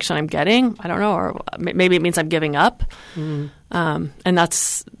only connection I'm getting. I don't know, or maybe it means I'm giving up. And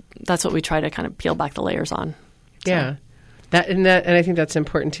that's what we try to kind of peel back the layers on. Yeah, and I think that's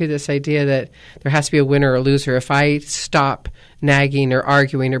important too. This idea that there has to be a winner or a loser. If I stop nagging or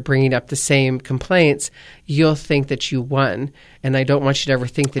arguing or bringing up the same complaints, you'll think that you won, and I don't want you to ever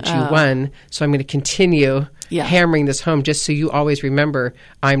think that you won. So I'm going to continue hammering this home just so you always remember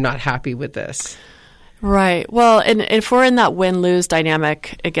I'm not happy with this. Right. Well, and if we're in that win-lose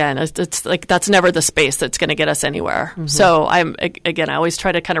dynamic, again, it's like that's never the space that's going to get us anywhere. So I always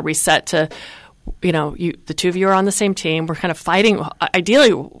try to kind of reset to, the two of you are on the same team. We're kind of fighting.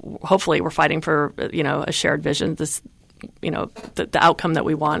 Ideally, hopefully, we're fighting for, a shared vision, this, the outcome that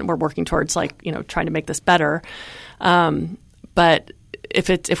we want. We're working towards trying to make this better. But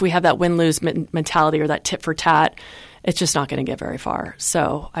if we have that win-lose mentality or that tit for tat, it's just not going to get very far.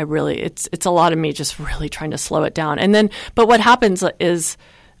 So it's a lot of me just really trying to slow it down. And then, but what happens is,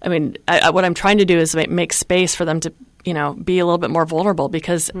 what I'm trying to do is make space for them to, be a little bit more vulnerable,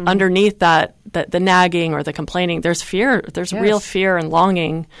 because underneath that, the nagging or the complaining, there's fear. There's real fear and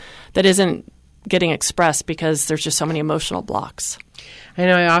longing that isn't getting expressed because there's just so many emotional blocks. I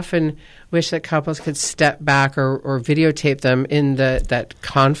know I often wish that couples could step back or videotape them in that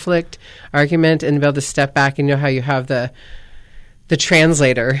conflict argument and be able to step back, and how you have the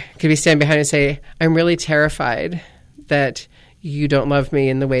translator could be standing behind and say, I'm really terrified that you don't love me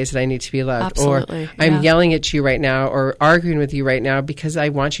in the ways that I need to be loved. Absolutely. Or I'm yelling at you right now or arguing with you right now because I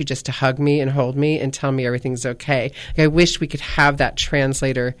want you just to hug me and hold me and tell me everything's okay. I wish we could have that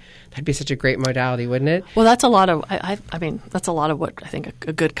translator. That'd be such a great modality, wouldn't it? Well, that's a lot of, that's a lot of what I think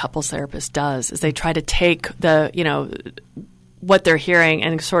a good couples therapist does, is they try to take what they're hearing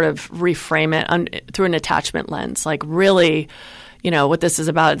and sort of reframe it through an attachment lens. Like, really, what this is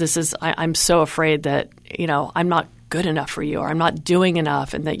about, I'm so afraid that, I'm not good enough for you, or I'm not doing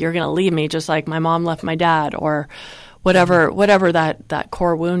enough, and that you're going to leave me just like my mom left my dad, or whatever that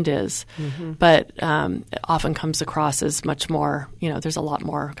core wound is. But it often comes across as much more, there's a lot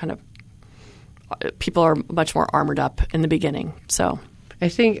more kind of, people are much more armored up in the beginning. So I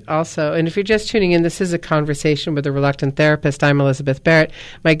think also, and if you're just tuning in, this is a conversation with a reluctant therapist. I'm Elizabeth Barrett.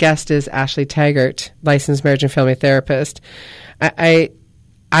 My guest is Ashley Taggert, licensed marriage and family therapist. I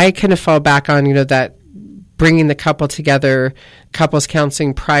kind of fall back on, that bringing the couple together, couples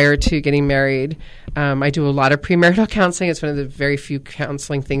counseling prior to getting married. I do a lot of premarital counseling. It's one of the very few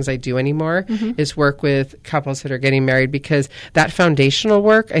counseling things I do anymore, is work with couples that are getting married, because that foundational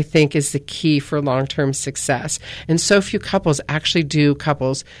work, I think, is the key for long-term success. And so few couples actually do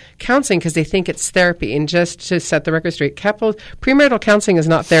couples counseling because they think it's therapy. And just to set the record straight, premarital counseling is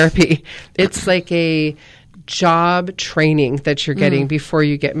not therapy. It's like a job training that you're getting before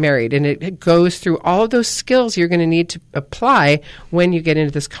you get married. And it goes through all of those skills you're going to need to apply when you get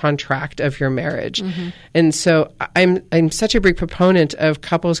into this contract of your marriage. And so I'm such a big proponent of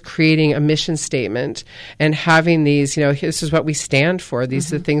couples creating a mission statement and having these, this is what we stand for.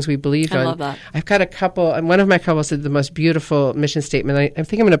 These are the things we believe in. I love that. I've got a couple, and one of my couples did the most beautiful mission statement. I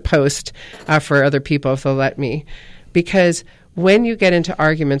think I'm going to post for other people if they'll let me, because when you get into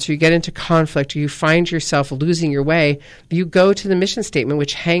arguments or you get into conflict or you find yourself losing your way, you go to the mission statement,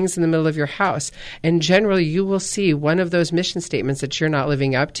 which hangs in the middle of your house. And generally, you will see one of those mission statements that you're not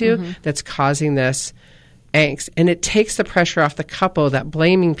living up to that's causing this angst. And it takes the pressure off the couple, that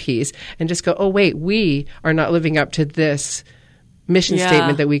blaming piece, and just go, oh, wait, we are not living up to this mission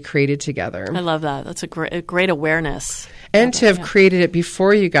statement that we created together. I love that. That's a great awareness. And to have created it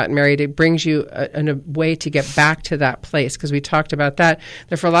before you got married, it brings you a way to get back to that place, because we talked about that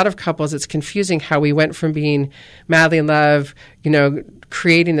for a lot of couples, it's confusing how we went from being madly in love,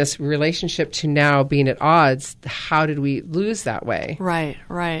 creating this relationship, to now being at odds. How did we lose that way? Right.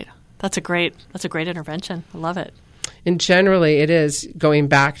 That's a great intervention. I love it. And generally, it is going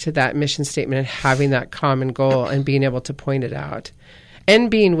back to that mission statement and having that common goal and being able to point it out.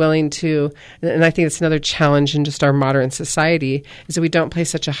 And being willing to, and I think it's another challenge in just our modern society, is that we don't place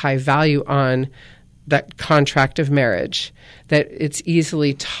such a high value on that contract of marriage, that it's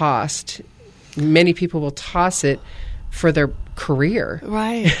easily tossed. Many people will toss it for their career.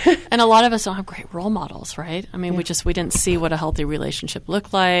 Right. And a lot of us don't have great role models, right? I mean, we didn't see what a healthy relationship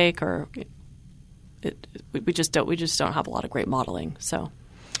looked like, or we just don't have a lot of great modeling, so.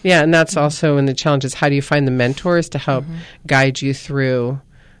 Yeah, and that's also in the challenges. How do you find the mentors to help guide you through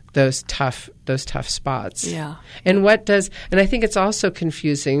those tough spots? Yeah. And I think it's also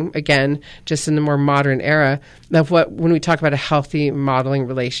confusing, again, just in the more modern era, of when we talk about a healthy modeling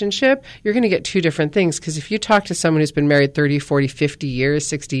relationship, you're going to get two different things. Because if you talk to someone who's been married 30, 40, 50 years,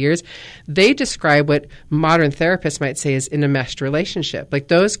 60 years, they describe what modern therapists might say is an enmeshed relationship. Like,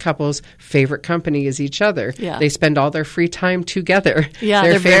 those couples' favorite company is each other. Yeah. They spend all their free time together.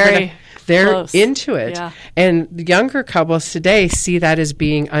 Yeah, they're close. Into it. Yeah. And younger couples today see that as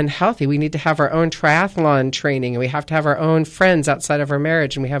being unhealthy. We need to have our own triathlon training, and we have to have our own friends outside of our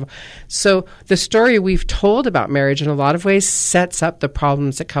marriage. And so the story we've told about marriage in a lot of ways sets up the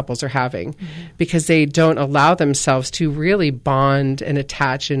problems that couples are having, because they don't allow themselves to really bond and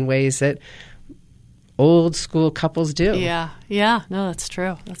attach in ways that old school couples do. Yeah. No, that's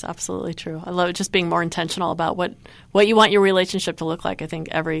true. That's absolutely true. I love it, just being more intentional about what you want your relationship to look like. I think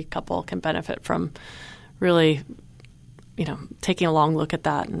every couple can benefit from really, taking a long look at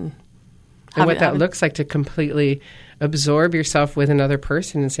that and what that looks like to completely absorb yourself with another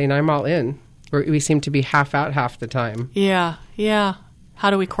person and saying, I'm all in. We seem to be half out half the time. Yeah. How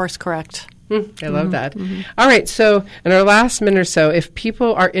do we course correct? I love that. Mm-hmm. All right. So in our last minute or so, if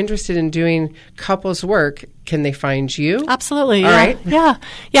people are interested in doing couples work, can they find you? Absolutely. All right. Yeah.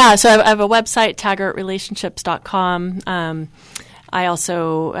 So I have a website, taggertrelationships.com. I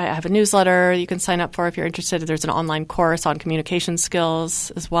have a newsletter you can sign up for if you're interested. There's an online course on communication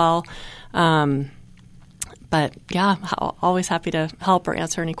skills as well. But yeah, always happy to help or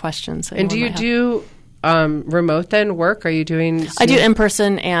answer any questions. And do you do remote then work? Are you doing? I do in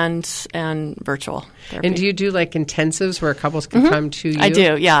person and virtual therapy. And do you do like intensives where couples can come to you? I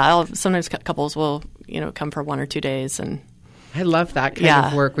do. Yeah. Sometimes couples will come for 1 or 2 days, and I love that kind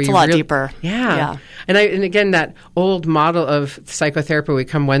of work. Where it's a lot deeper. Yeah. And again, that old model of psychotherapy where we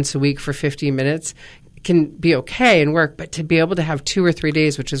come once a week for 15 minutes can be okay and work, but to be able to have 2 or 3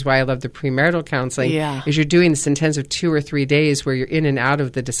 days, which is why I love the premarital counseling, is you're doing this intensive 2 or 3 days where you're in and out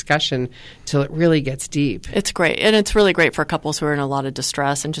of the discussion till it really gets deep. It's great. And it's really great for couples who are in a lot of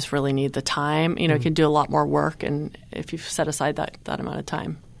distress and just really need the time. You can do a lot more work and if you've set aside that amount of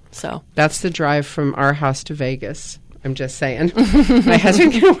time. So that's the drive from our house to Vegas. I'm just saying. My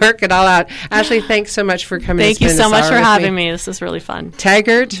husband can work it all out. Ashley, thanks so much for coming. Thank you so much for having me. This is really fun.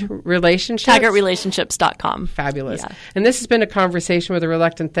 Taggert Relationships? TaggertRelationships.com. Fabulous. Yeah. And this has been a conversation with a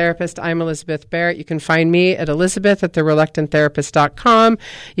reluctant therapist. I'm Elizabeth Barrett. You can find me at elizabeth@thereluctanttherapist.com.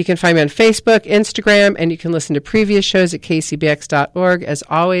 You can find me on Facebook, Instagram, and you can listen to previous shows at kcbx.org. As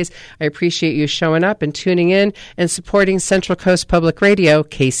always, I appreciate you showing up and tuning in and supporting Central Coast Public Radio,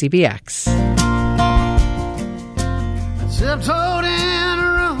 KCBX. Tiptoed in a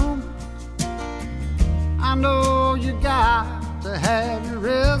room, I know you got to have your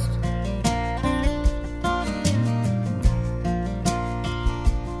rest.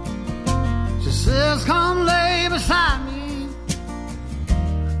 She says, come lay beside me.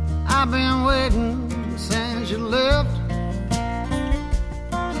 I've been waiting since you left.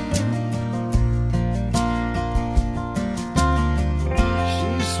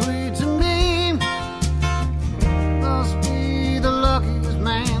 She's sweet to me. Must be the luckiest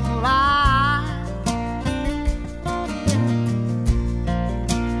man alive.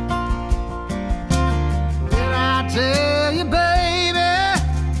 Did I tell you, baby,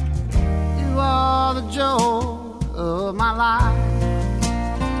 you are the joy of my life.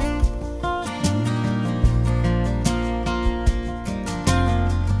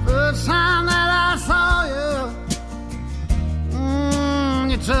 First time that I saw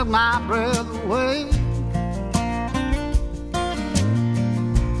you, you took my breath away.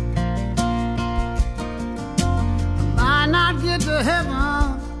 Not get to heaven,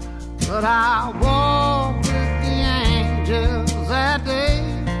 but I walk